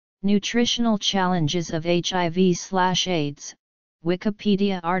Nutritional challenges of HIV/AIDS,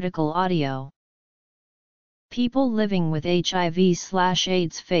 Wikipedia article audio. People living with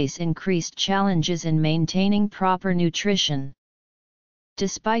HIV/AIDS face increased challenges in maintaining proper nutrition.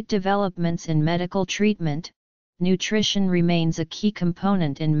 Despite developments in medical treatment, nutrition remains a key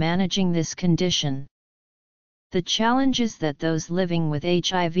component in managing this condition. The challenges that those living with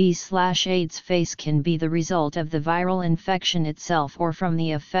HIV/AIDS face can be the result of the viral infection itself or from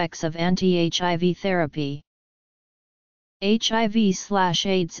the effects of anti-HIV therapy.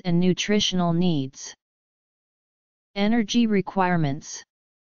 HIV/AIDS and nutritional needs. Energy requirements.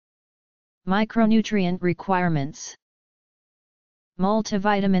 Micronutrient requirements.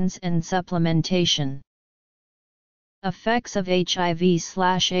 Multivitamins and supplementation. Effects of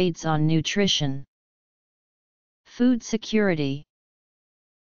HIV/AIDS on nutrition. Food security.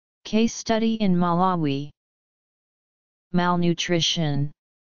 Case study in Malawi. Malnutrition.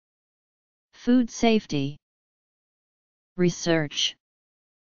 Food safety. Research.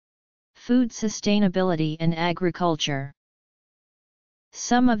 Food sustainability and agriculture.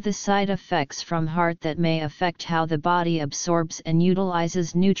 Some of the side effects from heart that may affect how the body absorbs and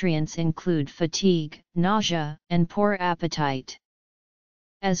utilizes nutrients include fatigue, nausea, and poor appetite.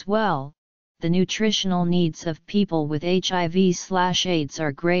 As well, the nutritional needs of people with HIV/AIDS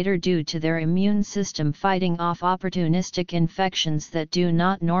are greater due to their immune system fighting off opportunistic infections that do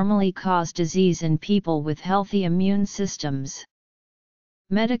not normally cause disease in people with healthy immune systems.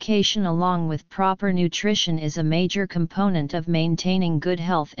 Medication along with proper nutrition is a major component of maintaining good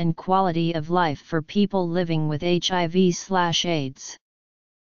health and quality of life for people living with HIV/AIDS.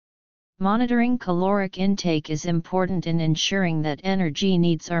 Monitoring caloric intake is important in ensuring that energy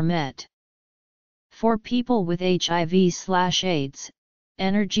needs are met. For people with HIV/AIDS,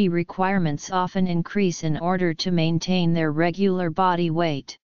 energy requirements often increase in order to maintain their regular body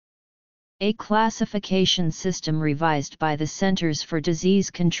weight. A classification system revised by the Centers for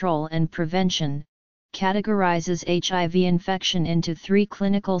Disease Control and Prevention categorizes HIV infection into 3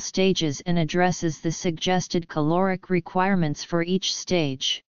 clinical stages and addresses the suggested caloric requirements for each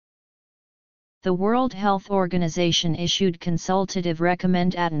stage. The World Health Organization issued consultative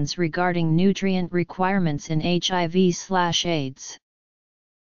recommendations regarding nutrient requirements in HIV/AIDS.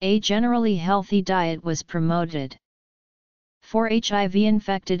 A generally healthy diet was promoted. For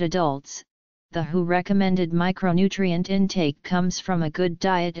HIV-infected adults, the WHO recommended micronutrient intake comes from a good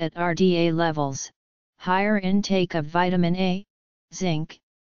diet at RDA levels. Higher intake of vitamin A, zinc,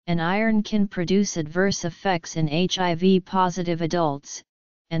 and iron can produce adverse effects in HIV-positive adults,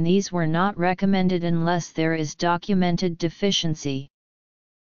 and these were not recommended unless there is documented deficiency.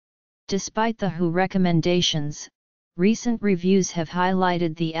 Despite the WHO recommendations, recent reviews have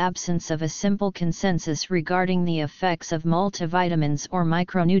highlighted the absence of a simple consensus regarding the effects of multivitamins or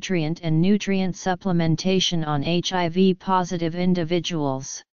micronutrient and nutrient supplementation on HIV-positive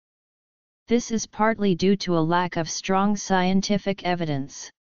individuals. This is partly due to a lack of strong scientific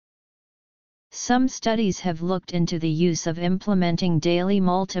evidence. Some studies have looked into the use of implementing daily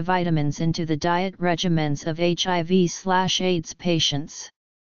multivitamins into the diet regimens of HIV/AIDS patients.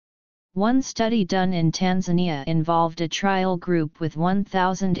 One study done in Tanzania involved a trial group with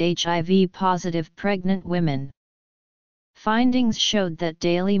 1,000 HIV-positive pregnant women. Findings showed that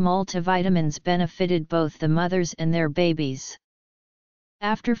daily multivitamins benefited both the mothers and their babies.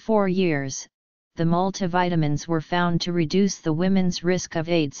 After 4 years, the multivitamins were found to reduce the women's risk of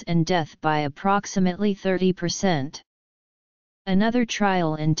AIDS and death by approximately 30%. Another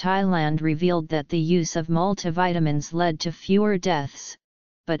trial in Thailand revealed that the use of multivitamins led to fewer deaths,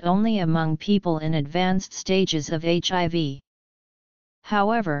 but only among people in advanced stages of HIV.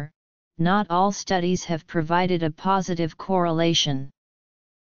 However, not all studies have provided a positive correlation.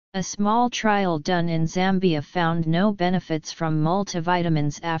 A small trial done in Zambia found no benefits from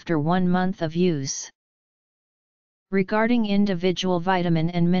multivitamins after 1 month of use. Regarding individual vitamin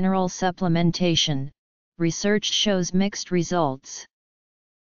and mineral supplementation, research shows mixed results.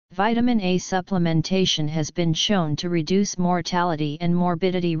 Vitamin A supplementation has been shown to reduce mortality and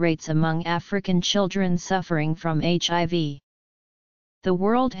morbidity rates among African children suffering from HIV. The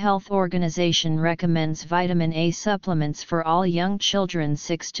World Health Organization recommends vitamin A supplements for all young children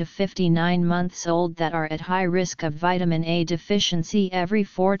 6 to 59 months old that are at high risk of vitamin A deficiency every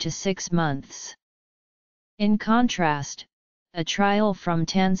 4 to 6 months. In contrast, a trial from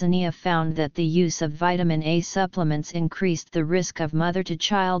Tanzania found that the use of vitamin A supplements increased the risk of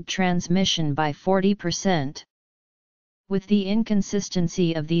mother-to-child transmission by 40%. With the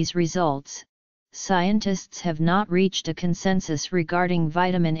inconsistency of these results, scientists have not reached a consensus regarding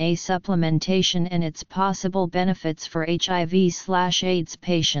vitamin A supplementation and its possible benefits for HIV/AIDS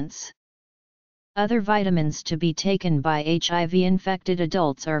patients. Other vitamins to be taken by HIV-infected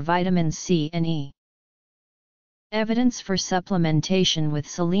adults are vitamins C and E. Evidence for supplementation with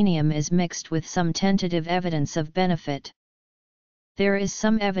selenium is mixed with some tentative evidence of benefit. There is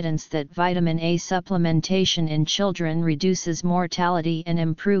some evidence that vitamin A supplementation in children reduces mortality and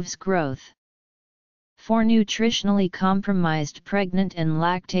improves growth. For nutritionally compromised pregnant and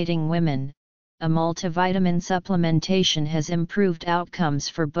lactating women, a multivitamin supplementation has improved outcomes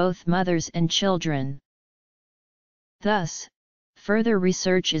for both mothers and children. Thus, further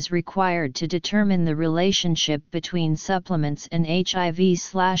research is required to determine the relationship between supplements and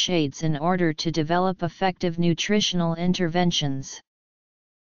HIV/AIDS in order to develop effective nutritional interventions.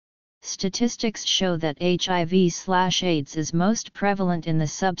 Statistics show that HIV/AIDS is most prevalent in the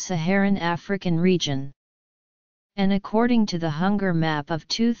sub-Saharan African region. And according to the Hunger Map of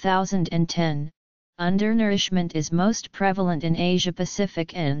 2010, undernourishment is most prevalent in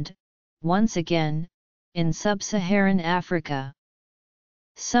Asia-Pacific and, once again, in sub-Saharan Africa.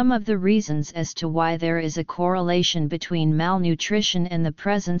 Some of the reasons as to why there is a correlation between malnutrition and the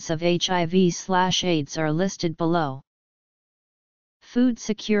presence of HIV/AIDS are listed below. Food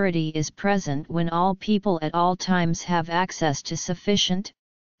security is present when all people at all times have access to sufficient,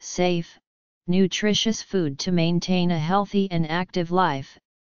 safe, nutritious food to maintain a healthy and active life,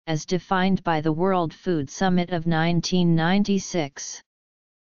 as defined by the World Food Summit of 1996.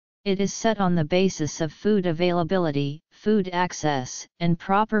 It is set on the basis of food availability, food access, and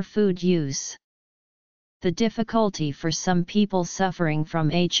proper food use. The difficulty for some people suffering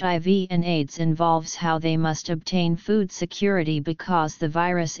from HIV and AIDS involves how they must obtain food security because the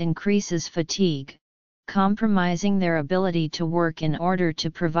virus increases fatigue, compromising their ability to work in order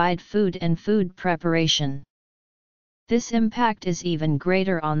to provide food and food preparation. This impact is even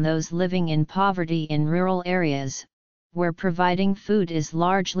greater on those living in poverty in rural areas, where providing food is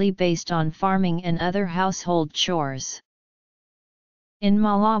largely based on farming and other household chores. In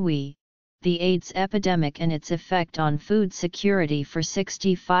Malawi, the AIDS epidemic and its effect on food security for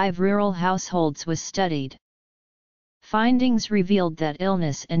 65 rural households was studied. Findings revealed that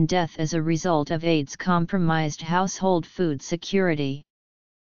illness and death as a result of AIDS compromised household food security.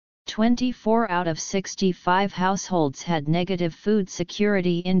 24 out of 65 households had negative food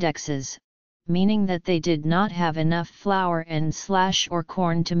security indexes, meaning that they did not have enough flour and/or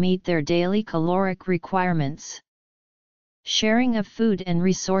corn to meet their daily caloric requirements. Sharing of food and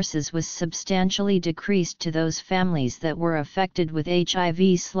resources was substantially decreased to those families that were affected with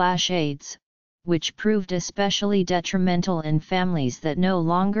HIV/AIDS, which proved especially detrimental in families that no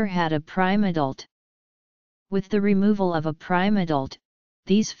longer had a prime adult. With the removal of a prime adult,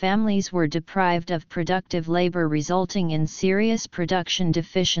 these families were deprived of productive labor, resulting in serious production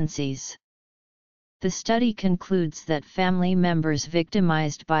deficiencies. The study concludes that family members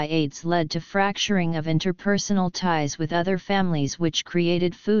victimized by AIDS led to fracturing of interpersonal ties with other families, which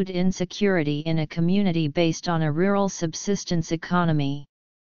created food insecurity in a community based on a rural subsistence economy.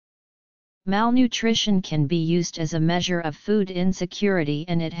 Malnutrition can be used as a measure of food insecurity,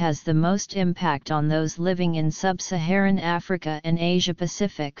 and it has the most impact on those living in sub-Saharan Africa and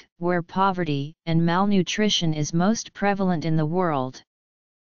Asia-Pacific, where poverty and malnutrition is most prevalent in the world.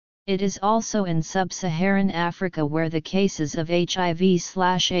 It is also in sub-Saharan Africa where the cases of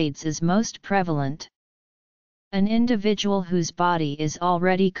HIV/AIDS is most prevalent. An individual whose body is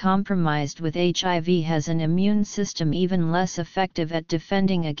already compromised with HIV has an immune system even less effective at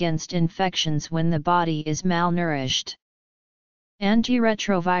defending against infections when the body is malnourished.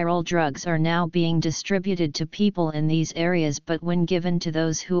 Antiretroviral drugs are now being distributed to people in these areas, but when given to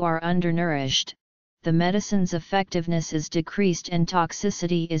those who are undernourished, the medicine's effectiveness is decreased and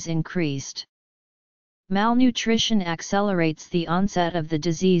toxicity is increased. Malnutrition accelerates the onset of the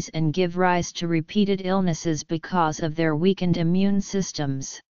disease and give rise to repeated illnesses because of their weakened immune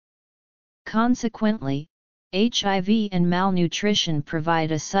systems. Consequently, HIV and malnutrition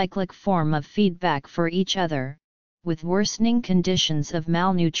provide a cyclic form of feedback for each other, with worsening conditions of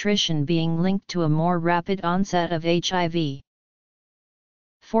malnutrition being linked to a more rapid onset of HIV.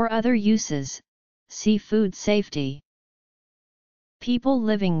 For other uses, see food safety. People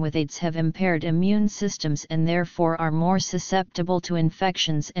living with AIDS have impaired immune systems and therefore are more susceptible to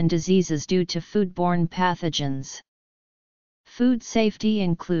infections and diseases due to foodborne pathogens. Food safety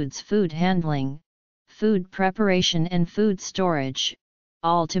includes food handling, food preparation and food storage,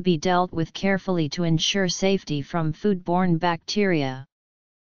 all to be dealt with carefully to ensure safety from foodborne bacteria.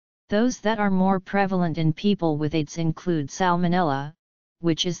 Those that are more prevalent in people with AIDS include Salmonella,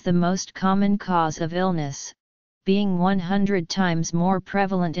 which is the most common cause of illness, being 100 times more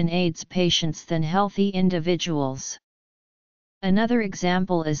prevalent in AIDS patients than healthy individuals. Another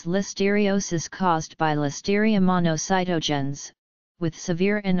example is listeriosis caused by Listeria monocytogenes, with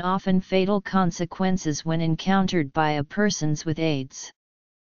severe and often fatal consequences when encountered by a person with AIDS.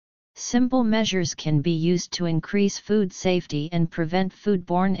 Simple measures can be used to increase food safety and prevent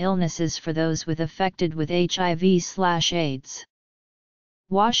foodborne illnesses for those affected with HIV/AIDS.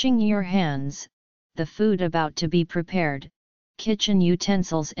 Washing your hands, the food about to be prepared, kitchen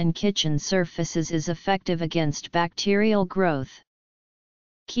utensils and kitchen surfaces is effective against bacterial growth.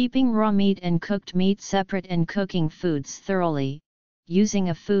 Keeping raw meat and cooked meat separate and cooking foods thoroughly, using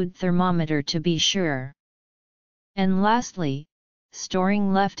a food thermometer to be sure. And lastly,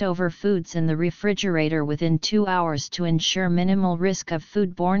 storing leftover foods in the refrigerator within 2 hours to ensure minimal risk of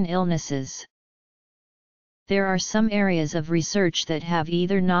foodborne illnesses. There are some areas of research that have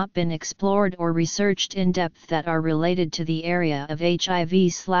either not been explored or researched in depth that are related to the area of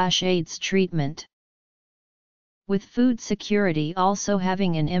HIV/AIDS treatment. With food security also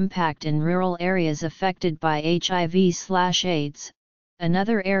having an impact in rural areas affected by HIV/AIDS,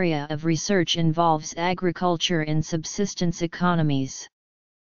 another area of research involves agriculture in subsistence economies.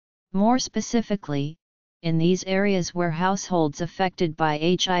 More specifically, in these areas where households affected by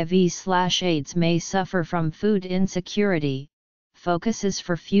HIV/AIDS may suffer from food insecurity, focuses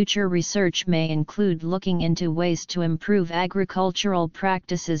for future research may include looking into ways to improve agricultural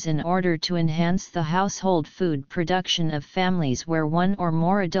practices in order to enhance the household food production of families where one or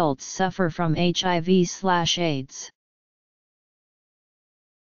more adults suffer from HIV/AIDS.